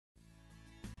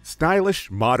Stylish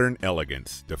modern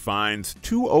elegance defines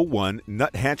 201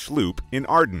 Nuthatch Loop in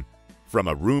Arden. From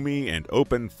a roomy and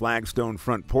open flagstone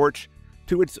front porch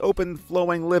to its open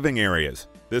flowing living areas,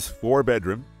 this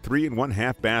 4-bedroom,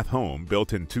 3.5 bath home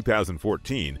built in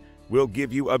 2014 will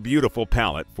give you a beautiful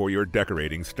palette for your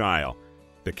decorating style.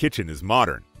 The kitchen is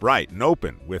modern, bright, and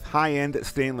open with high-end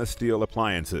stainless steel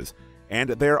appliances, and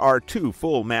there are 2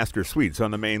 full master suites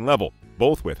on the main level,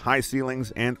 both with high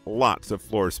ceilings and lots of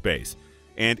floor space,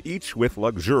 and each with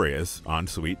luxurious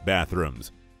ensuite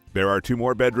bathrooms. There are 2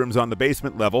 more bedrooms on the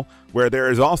basement level, where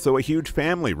there is also a huge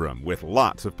family room with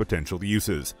lots of potential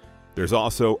uses. There's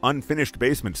also unfinished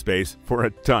basement space for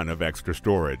a ton of extra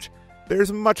storage.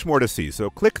 There's much more to see, so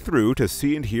click through to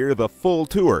see and hear the full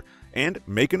tour, and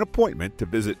make an appointment to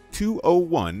visit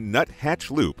 201 Nuthatch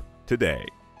Loop today.